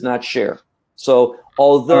pre-wrath does not share. So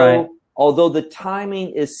although the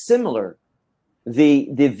timing is similar,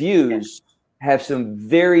 the views have some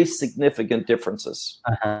very significant differences.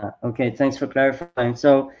 Okay, thanks for clarifying.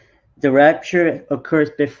 So the rapture occurs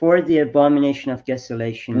before the abomination of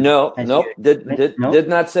desolation. No, did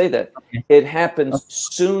not say that. Okay. It happens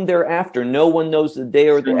soon thereafter. No one knows the day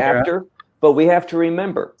or the after, but we have to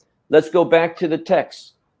remember. Let's go back to the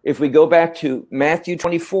text. If we go back to Matthew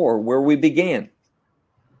 24, where we began,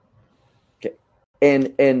 okay,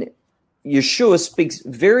 and Yeshua speaks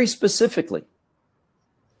very specifically.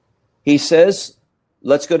 He says,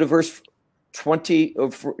 let's go to verse 20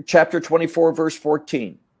 of chapter 24, verse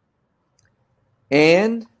 14.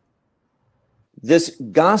 And this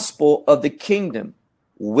gospel of the kingdom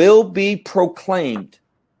will be proclaimed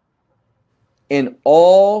in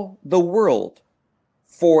all the world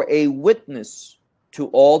for a witness to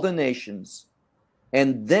all the nations,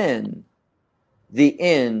 and then the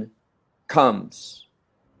end comes.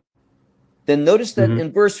 Then notice that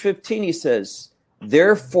in verse 15 he says,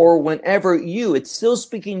 therefore, whenever you, it's still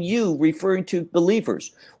speaking you, referring to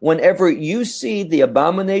believers, whenever you see the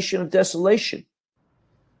abomination of desolation,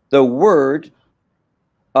 the word,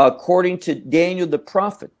 according to Daniel the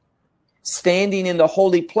prophet, standing in the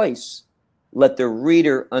holy place, let the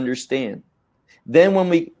reader understand. Then when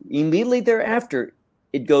we immediately thereafter,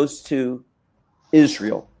 it goes to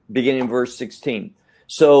Israel, beginning in verse 16.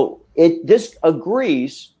 So this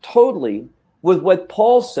agrees totally with what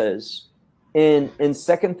Paul says in 2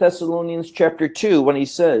 Thessalonians chapter 2, when he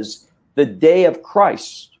says the day of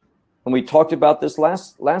Christ, and we talked about this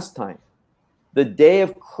last time, the day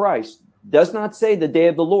of Christ does not say the day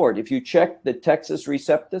of the Lord. If you check the Textus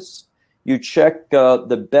Receptus, you check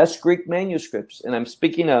the best Greek manuscripts, and I'm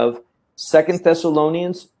speaking of 2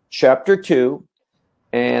 Thessalonians chapter 2,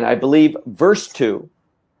 and I believe verse 2,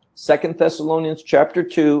 2 Thessalonians chapter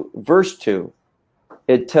 2, verse 2,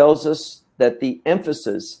 it tells us that the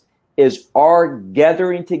emphasis is our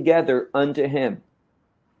gathering together unto him.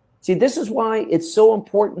 See, this is why it's so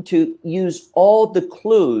important to use all the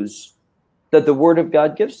clues that the Word of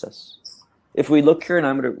God gives us. If we look here, and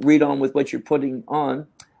I'm going to read on with what you're putting on,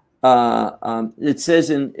 it says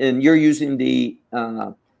and you're using the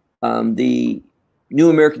New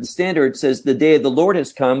American Standard, it says the day of the Lord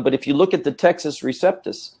has come, but if you look at the Textus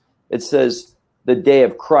Receptus, it says the day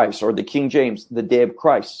of Christ, or the King James, the day of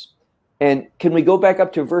Christ. And can we go back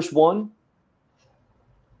up to verse 1?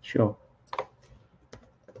 Sure.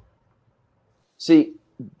 See,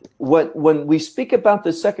 when we speak about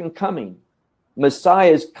the second coming,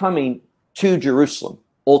 Messiah is coming to Jerusalem,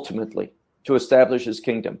 ultimately, to establish his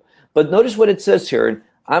kingdom. But notice what it says here, and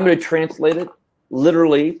I'm going to translate it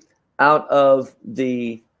literally out of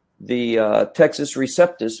the Textus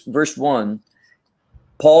Receptus, verse 1.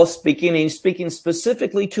 Paul speaking, and he's speaking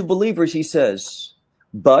specifically to believers. He says,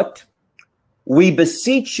 but we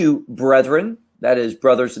beseech you, brethren, that is,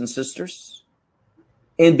 brothers and sisters,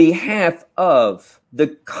 in behalf of the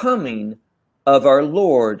coming of our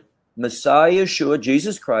Lord, Messiah Yeshua,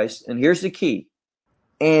 Jesus Christ, and here's the key,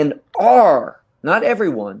 and are, not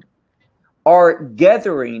everyone, are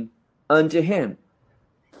gathering unto him.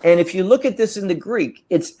 And if you look at this in the Greek,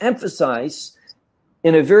 it's emphasized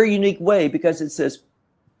in a very unique way, because it says,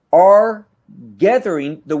 are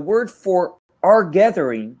gathering. The word for are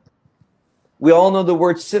gathering, we all know the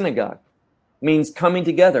word synagogue, means coming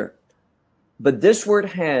together. But this word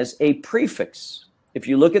has a prefix. If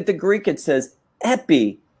you look at the Greek, it says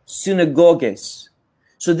epi synagoges.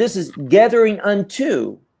 So this is gathering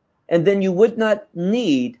unto, and then you would not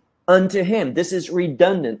need unto him. This is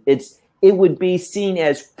redundant. It would be seen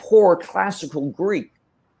as poor classical Greek,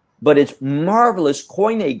 but it's marvelous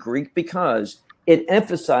Koine Greek because it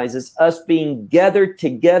emphasizes us being gathered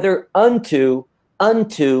together unto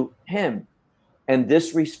him. And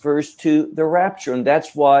this refers to the rapture, and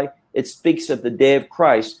that's why it speaks of the day of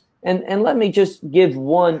Christ. And let me just give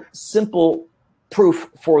one simple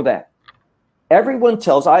proof for that. Everyone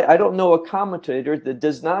tells, I don't know a commentator that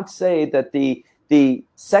does not say that the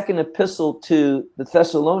second epistle to the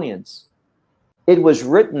Thessalonians, it was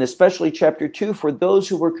written, especially chapter 2, for those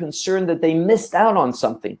who were concerned that they missed out on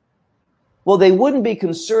something. Well, they wouldn't be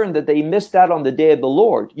concerned that they missed out on the day of the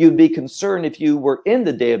Lord. You'd be concerned if you were in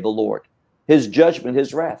the day of the Lord, his judgment,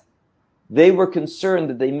 his wrath. They were concerned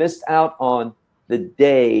that they missed out on the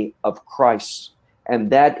day of Christ. And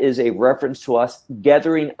that is a reference to us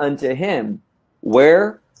gathering unto him,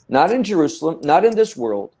 where? Not in Jerusalem, not in this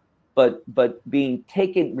world, but being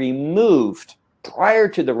taken, removed prior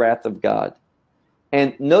to the wrath of God.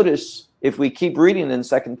 And notice, if we keep reading in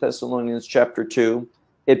 2 Thessalonians chapter 2,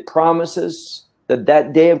 it promises that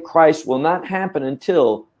that day of Christ will not happen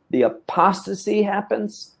until the apostasy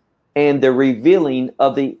happens and the revealing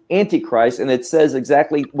of the Antichrist. And it says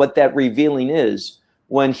exactly what that revealing is,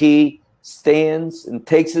 when he stands and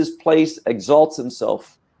takes his place, exalts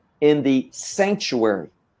himself in the sanctuary.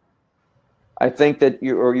 I think that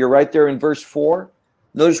you're right there in verse 4.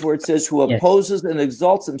 Notice where it says, who opposes and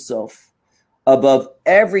exalts himself above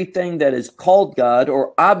everything that is called God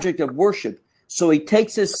or object of worship. So he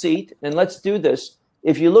takes his seat, and let's do this.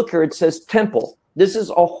 If you look here, it says temple. This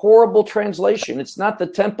is a horrible translation. It's not the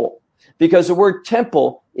temple, because the word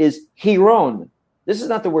temple is hieron. This is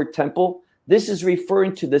not the word temple. This is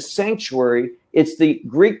referring to the sanctuary. It's the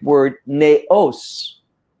Greek word neos.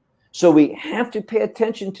 So we have to pay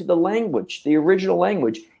attention to the language, the original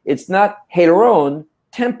language. It's not hieron,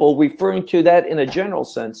 temple, referring to that in a general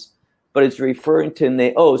sense, but it's referring to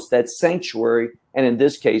neos, that sanctuary, and in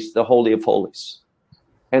this case, the Holy of Holies.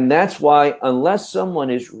 And that's why, unless someone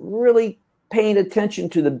is really paying attention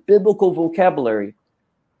to the biblical vocabulary,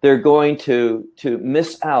 they're going to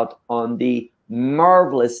miss out on the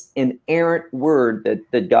marvelous, inerrant word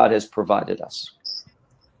that God has provided us.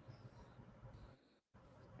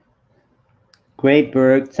 Great,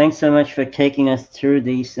 Berg. Thanks so much for taking us through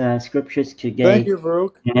these scriptures today. Thank you,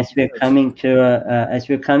 Baruch. And as we're coming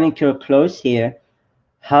to a close here,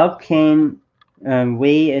 how can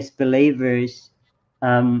we as believers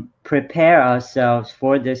prepare ourselves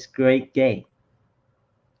for this great day?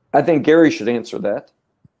 I think Gary should answer that.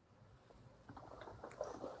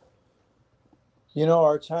 You know,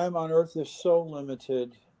 our time on earth is so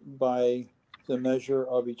limited by the measure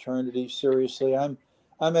of eternity. Seriously, I'm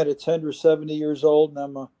at a tender 70 years old, and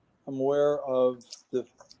I'm aware of the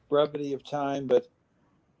brevity of time, but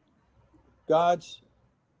God's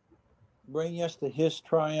bringing us to his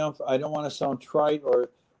triumph. I don't want to sound trite or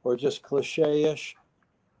just cliche-ish,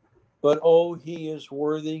 but oh, he is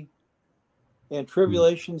worthy. And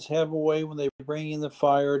tribulations have a way, when they bring in the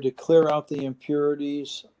fire, to clear out the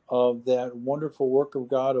impurities of that wonderful work of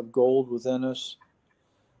God of gold within us.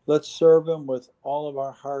 Let's serve him with all of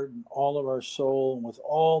our heart and all of our soul and with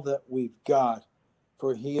all that we've got,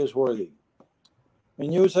 for he is worthy.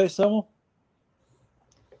 And you would say, Semmel?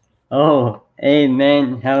 Oh,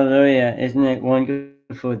 amen. Hallelujah. Isn't it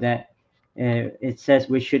wonderful that it says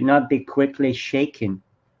we should not be quickly shaken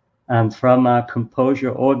from our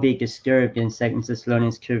composure or be disturbed in 2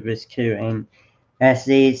 Thessalonians 2 verse 2. And as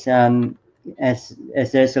these as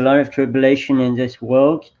there's a lot of tribulation in this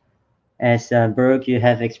world, as Berg, you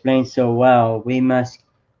have explained so well, we must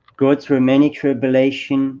go through many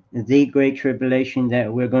tribulation, the great tribulation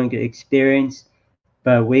that we're going to experience,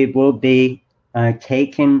 but we will be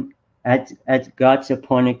taken at God's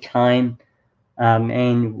appointed time,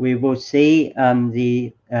 and we will see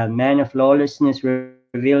the man of lawlessness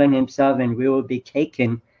revealing himself, and we will be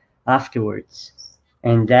taken afterwards.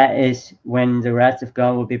 And that is when the wrath of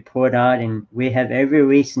God will be poured out, and we have every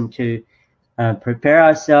reason to prepare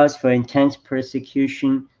ourselves for intense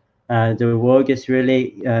persecution. The world is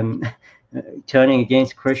really turning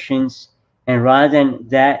against Christians, and rather than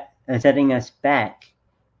that setting us back,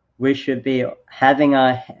 we should be having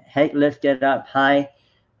our head lifted up high,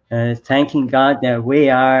 thanking God that we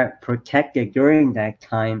are protected during that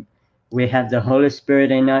time. We have the Holy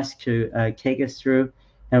Spirit in us to take us through,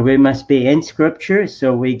 and we must be in Scripture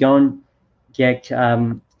so we don't get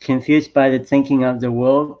confused by the thinking of the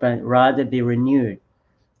world, but rather be renewed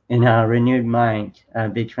in our renewed mind,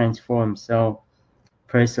 be transformed. So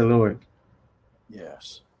praise the Lord.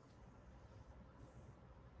 Yes.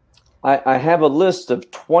 I have a list of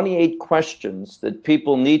 28 questions that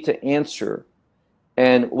people need to answer.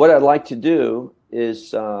 And what I'd like to do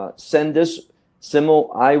is send this,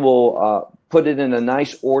 I will put it in a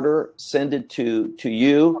nice order, send it to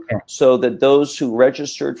you, Okay. so that those who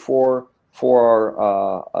registered for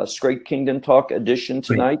our Straight Kingdom Talk edition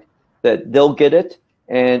tonight, that they'll get it.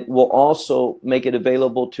 And we'll also make it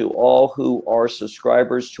available to all who are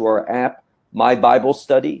subscribers to our app, My Bible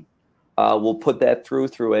Study. We'll put that through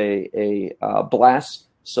a blast,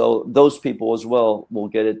 so those people as well will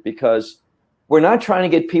get it, because we're not trying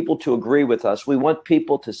to get people to agree with us. We want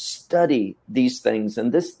people to study these things,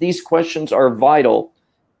 and these questions are vital,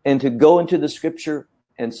 and to go into the scripture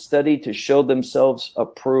and study to show themselves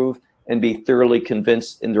approved and be thoroughly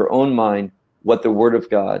convinced in their own mind what the Word of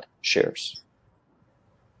God shares.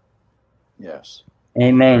 Yes.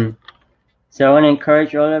 Amen. So I want to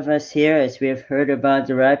encourage all of us here, as we have heard about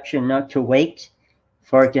the rapture, not to wait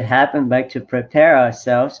for it to happen, but to prepare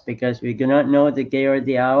ourselves, because we do not know the day or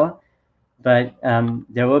the hour. But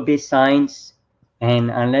there will be signs, and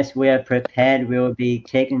unless we are prepared, we will be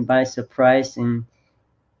taken by surprise, and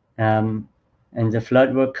the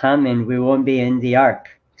flood will come, and we won't be in the ark.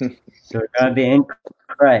 So we're going to be in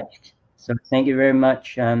Christ. So thank you very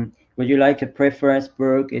much. Would you like to pray for us,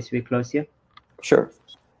 Baruch, as we close here? Sure.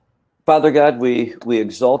 Father God, we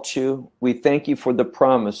exalt you. We thank you for the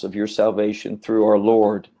promise of your salvation through our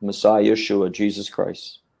Lord, Messiah Yeshua, Jesus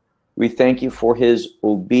Christ. We thank you for his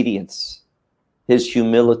obedience, his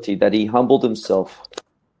humility, that he humbled himself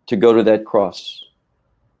to go to that cross,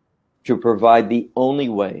 to provide the only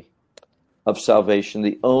way of salvation,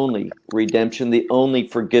 the only redemption, the only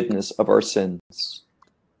forgiveness of our sins.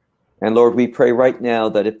 And Lord, we pray right now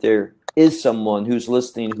that if there is someone who's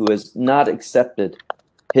listening who has not accepted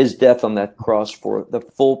his death on that cross for the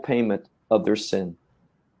full payment of their sin,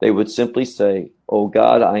 they would simply say, "Oh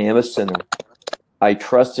God, I am a sinner. I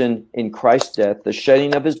trust in Christ's death, the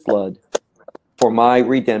shedding of his blood for my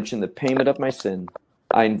redemption, the payment of my sin.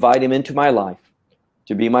 I invite him into my life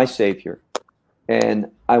to be my Savior. And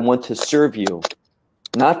I want to serve you,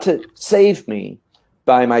 not to save me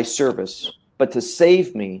by my service, but to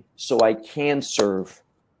save me so I can serve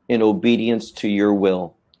in obedience to your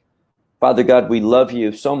will." Father God, we love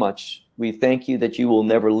you so much. We thank you that you will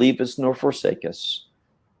never leave us nor forsake us,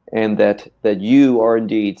 and that you are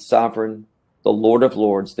indeed sovereign, the Lord of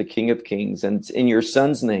Lords, the King of Kings. And it's in your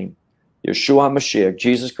Son's name, Yeshua HaMashiach,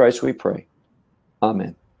 Jesus Christ, we pray.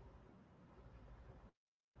 Amen.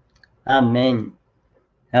 Amen.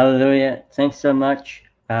 Hallelujah. Thanks so much,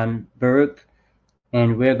 Baruch.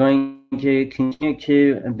 And we're going to continue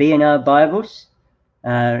to be in our Bibles.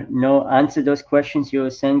 Answer those questions you will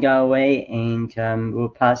send our way, and we'll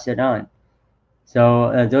pass it on.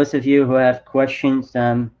 So those of you who have questions,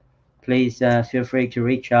 please feel free to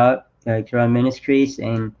reach out to our ministries.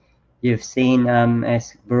 And you've seen,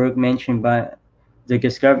 as Baruch mentioned, by the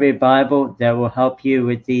Discovery Bible that will help you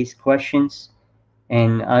with these questions,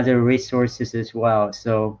 and other resources as well.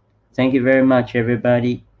 So thank you very much,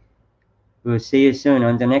 everybody. We'll see you soon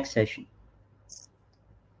on the next session.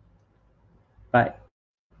 Bye.